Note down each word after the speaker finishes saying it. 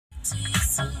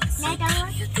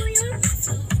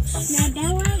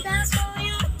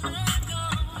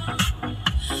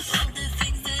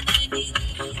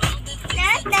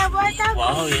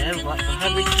वाह यार,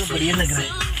 बाहर देख के बढ़िया लग रहा है।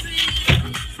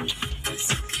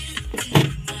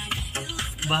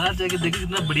 बाहर जाके देखो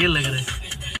कितना बढ़िया लग रहा है।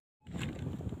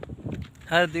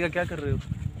 हाँ देखा, क्या कर रहे हो?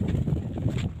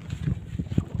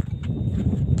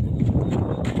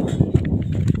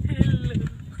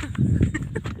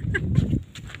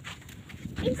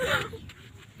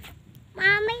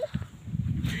 मामी,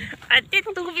 अरे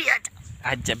तू भी आजा,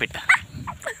 आजा बेटा।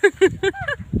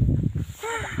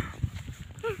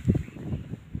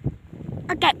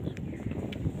 ओके।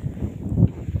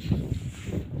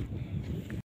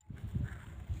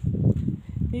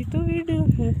 ये तो वीडियो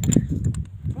है।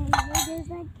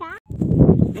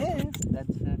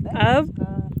 अब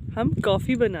हम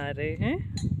कॉफी बना रहे हैं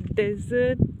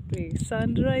डेजर्ट पे,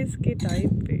 सनराइज के टाइम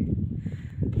पे।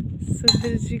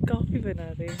 सुंदर जी कॉफी बना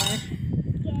रहे हैं,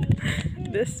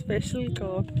 द स्पेशल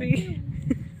कॉफी।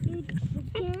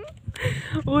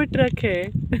 वो ट्रक है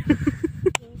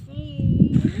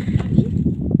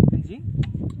जी,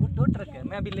 वो 2 ट्रक है।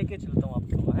 मैं अभी लेके चलता हूँ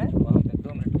आपको, है वहाँ पे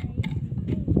 2 मिनट।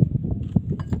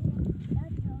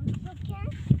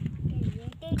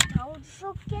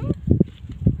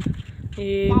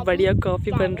 ये बढ़िया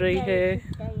कॉफी बन रही है,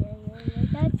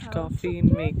 कॉफी इन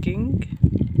मेकिंग।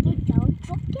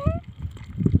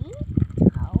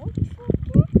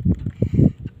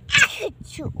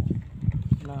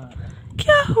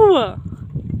 क्या हुआ?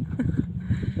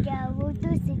 क्या वो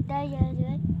तो सीधा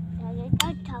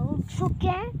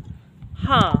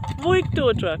हाँ, वो एक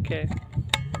टो ट्रक है।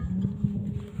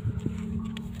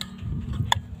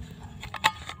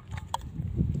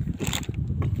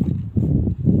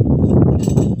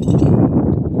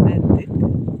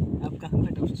 आप कहाँ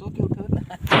बैठे? सो के उठो ना।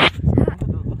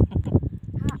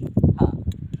 हाँ।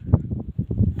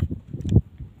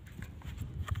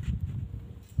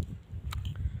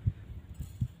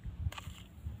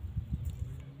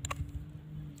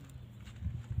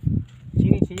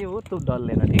 चीनी चाहिए वो तो डाल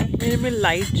लेना, ठीक है? मेरे में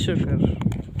लाइट शुगर।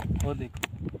 वो देखो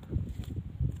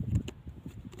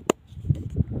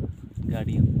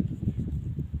गाड़ियाँ।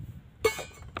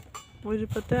 मुझे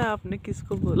पता है आपने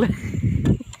किसको बोला।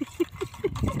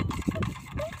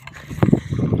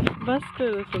 बस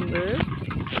करो सुंदर।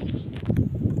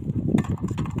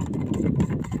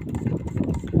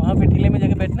 वहाँ पे टीले में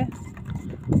जाके बैठना।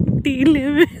 टीले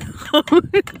में?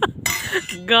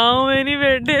 गांव में नहीं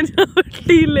बैठे,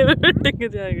 टीले में बैठेंगे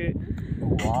जाके।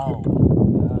 वाओ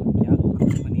यार, क्या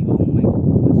बनी हुआ।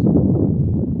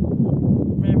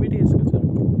 मैं भी टेस्ट कर सकता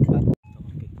हूँ।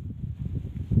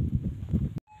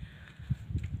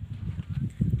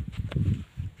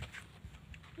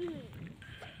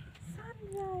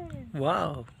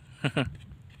 वाओ।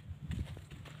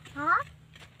 हाँ?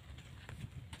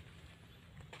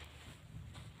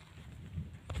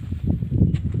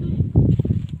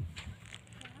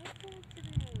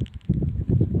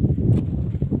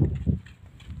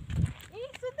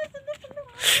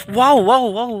 वाओ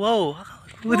वाओ वाओ वाओ,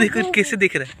 वो देखो कैसे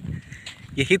दिख रहा है।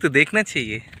 यही तो देखना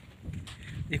चाहिए।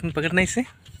 एक मिनट पकड़ना इसे।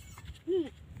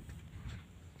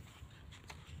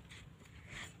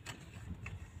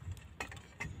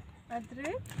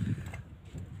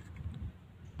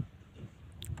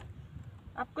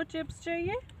 आपको चिप्स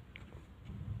चाहिए?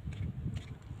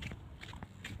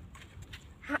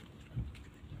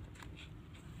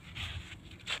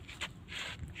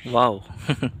 वाओ।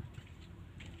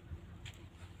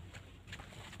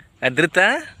 अद्रिता,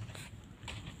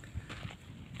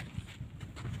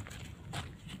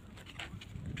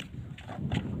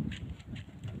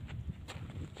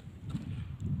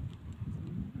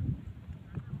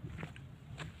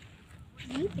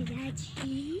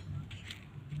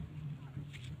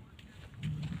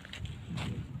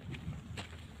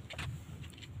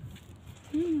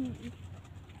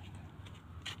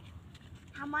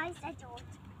 हमारे साथ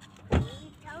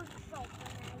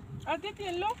आदित्य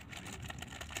ये लो।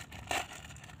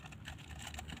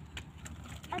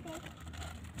 ओके।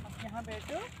 आप यहाँ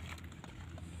बैठो।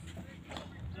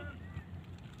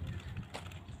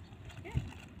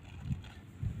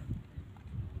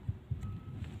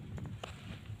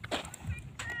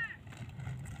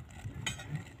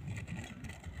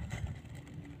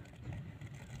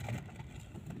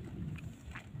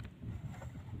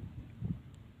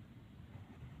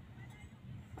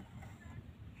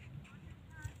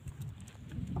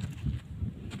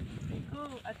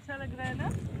 अच्छा लग रहा है ना?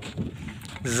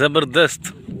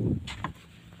 जबरदस्त।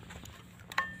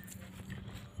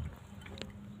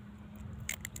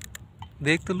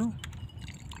 देख तो लो।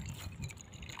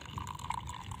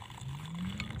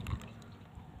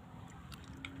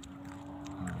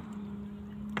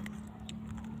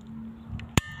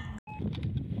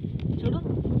 चलो।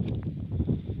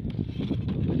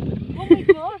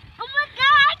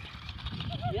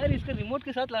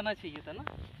 के साथ लाना चाहिए था ना।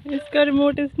 इसका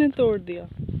रिमोट इसने तोड़ दिया।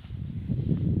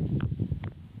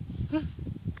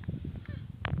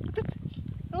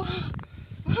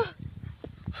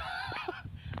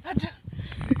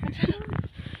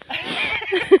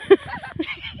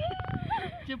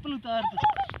 चप्पल उतार दो।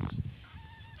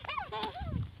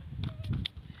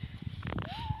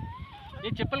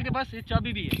 ये चप्पल के पास ये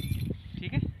चाबी भी है,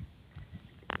 ठीक है।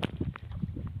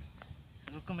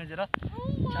 रुको मैं जरा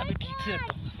चाबी ठीक से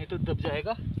रखता हूँ, ये तो दब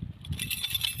जाएगा।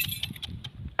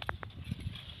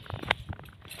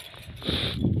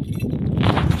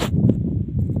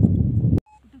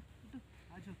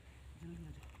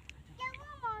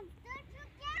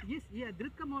 ये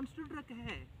अदरक का मॉन्स्टर ट्रक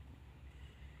है,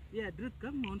 ये अदरक का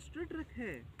मॉन्स्टर ट्रक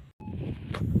है।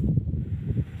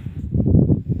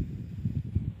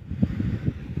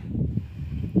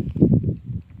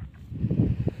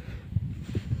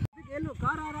 ये लो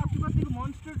कार आ रहा है आपके पास, एक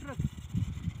मॉन्स्टर ट्रक।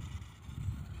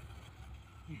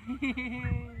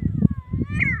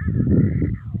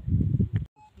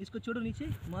 इसको छोड़ो नीचे।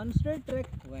 Monster truck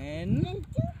 1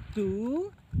 2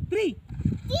 3।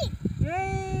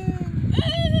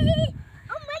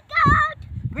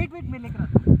 वेट मैं लेकर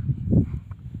आता हूँ।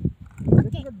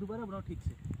 दोबारा बनाओ ठीक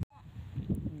से।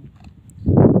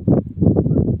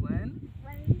 1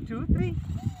 2 3।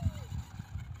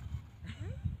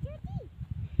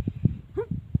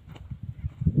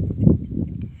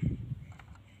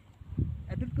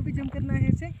 अदर को भी जंप करना है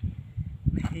ऐसे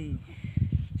नहीं,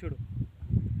 छोड़ो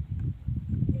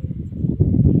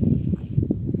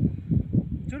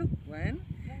छोड़ो। 1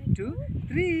 2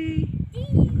 3।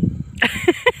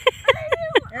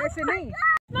 ऐसे नहीं।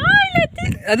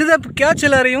 अदित आप क्या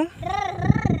चला रही हो?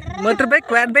 मोटर बाइक,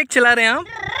 क्वाड बाइक चला रहे हैं आप?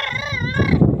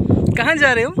 कहाँ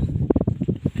जा रहे हो?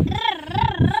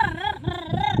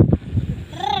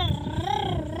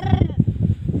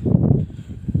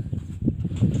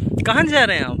 कहाँ जा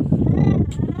रहे हैं आप?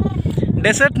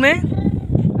 डेजर्ट में?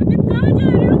 अदित कहाँ जा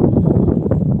रहे हो?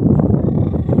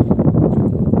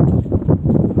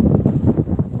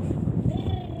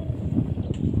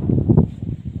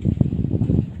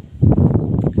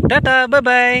 टाटा बाय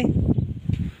बाय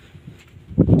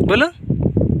बोलो।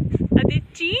 अदित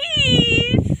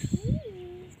चीज।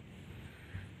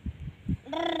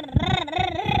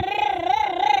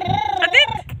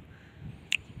 अदित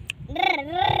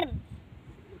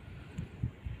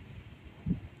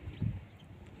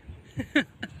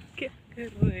क्या कर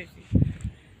रहे हैं?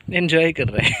 एंजॉय कर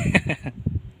रहे हैं।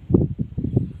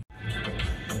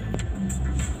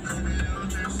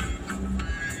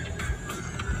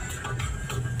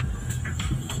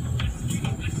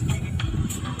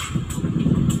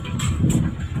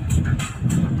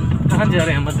 कहाँ जा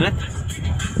रहे हैं मदरत?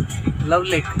 लव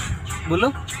लेक बोलो।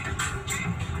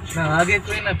 ना आगे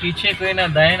कोई, ना पीछे कोई, ना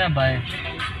दाएं ना बाएं,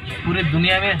 पूरे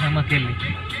दुनिया में हम अकेले।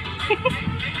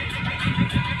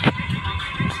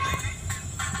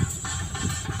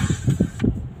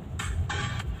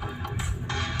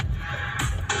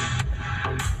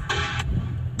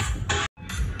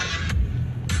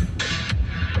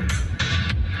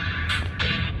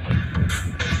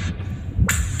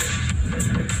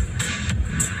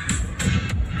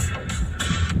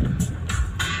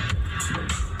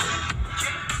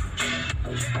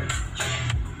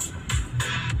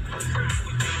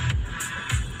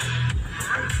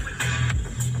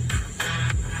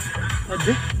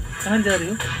 कहाँ जा रही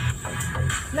हो?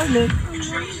 Love lake.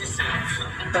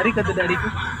 तारीख कर दो डैडी को।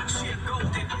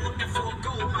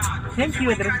 थैंक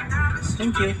यू अदरक,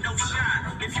 thank you.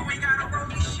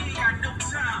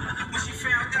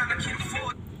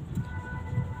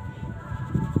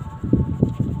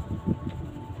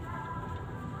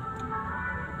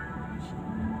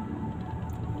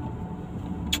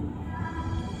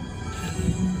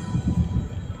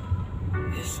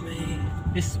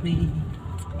 It's me.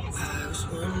 I was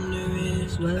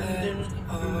wondering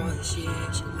all the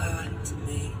shit you lied to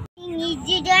me. Ini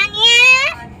judulnya.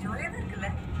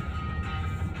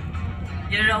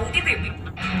 You're rowdy baby.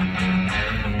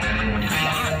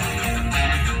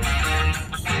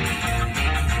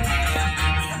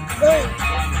 Go.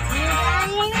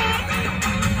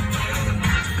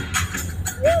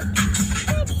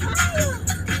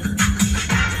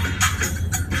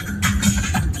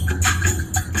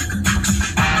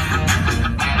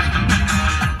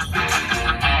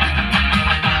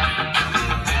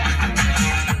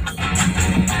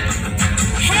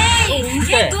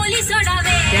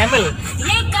 Camel,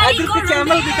 आज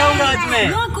कैमल दिखाऊंगा आज मैं।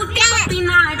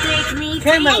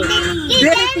 कैमल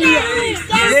देख लिया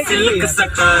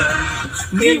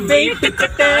नी वेट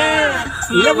कट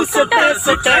लव सटा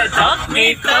सटा टॉक मी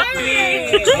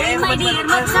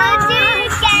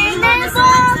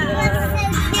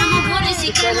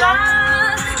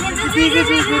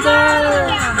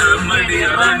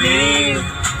ಮಡಿಯರಾಣಿ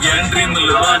ಎಂಟ್ರಿ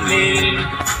ಮುಲ್ವಾನಿ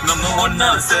ನಮ್ಮ ಒನ್ನ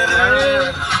ಸರ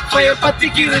ಪಯ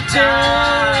ಪತ್ತಿಗೆ ರಚ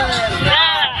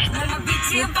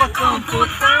ಪಕ್ಕಂ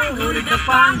ಪೋತ ಉರಿದ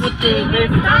ಪಾಂಗುತ್ತೆ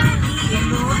ಬೆಟ್ಟ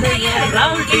ಎನ್ನುವುದಯ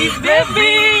rowdy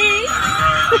baby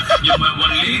You're my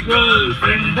only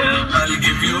girlfriend I'll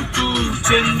give you two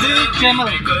chend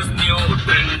because new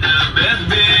friend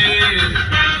baby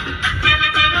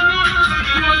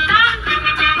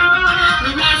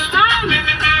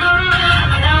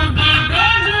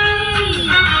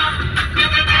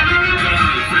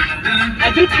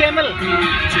Abit camel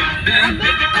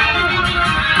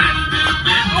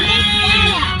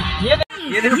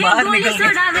ये देखो बाहर निकल गए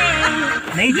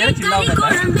नहीं जरा चिल्लाओ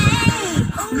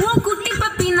वो कुट्टी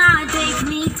पपीना take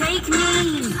me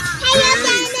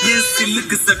ये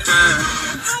सिल्क सटा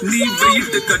नी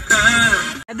वेट कटा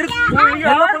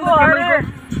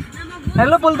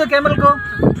हेलो बोल दो कैमल को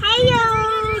हेलो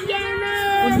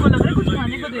उनको लग रहा है कुछ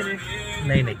खाने को दे रहे।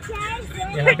 नहीं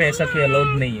यहाँ पे ऐसा कोई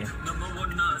अलाउड नहीं है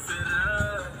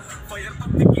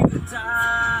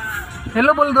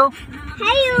हेलो बोल दो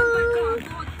hello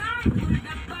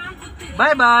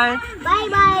bye bye bye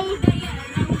bye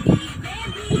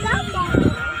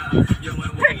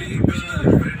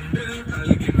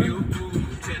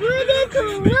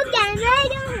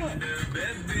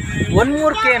One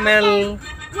more camel.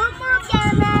 One more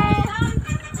camel.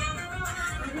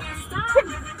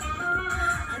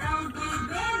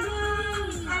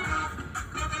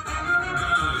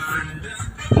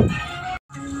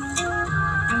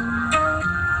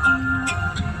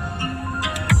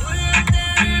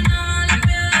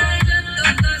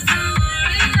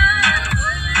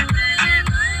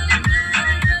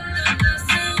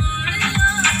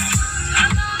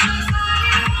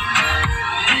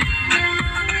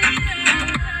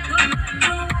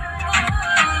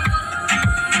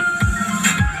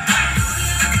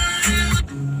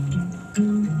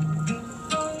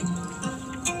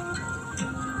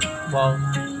 Wow.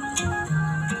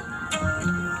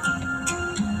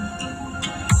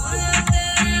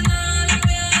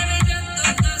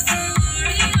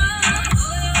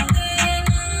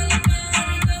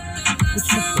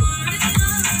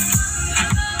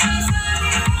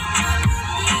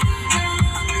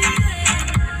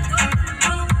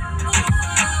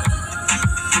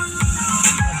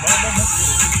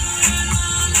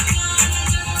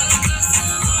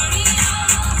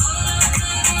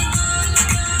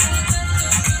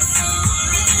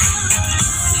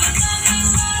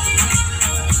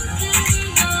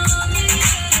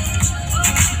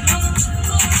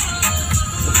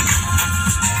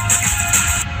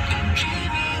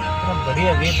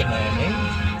 बढ़िया वे बनाया नहीं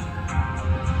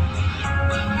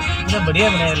इतना बढ़िया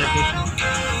बनाया लोकेशन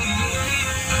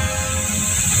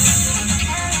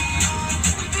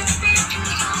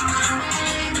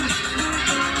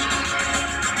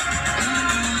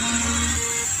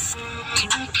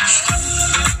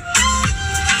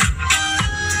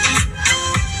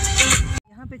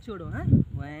यहाँ पे छोड़ो हाँ 1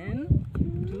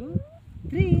 2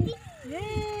 3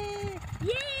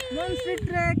 monster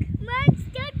truck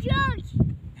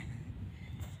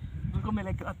उनको मैं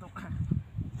लेकर आता हूँ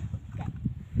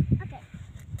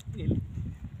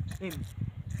इन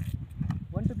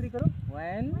 1 2 3 करो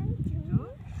 1 2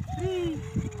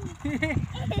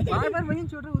 3 बार बार वहीं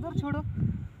छोड़ो उधर छोड़ो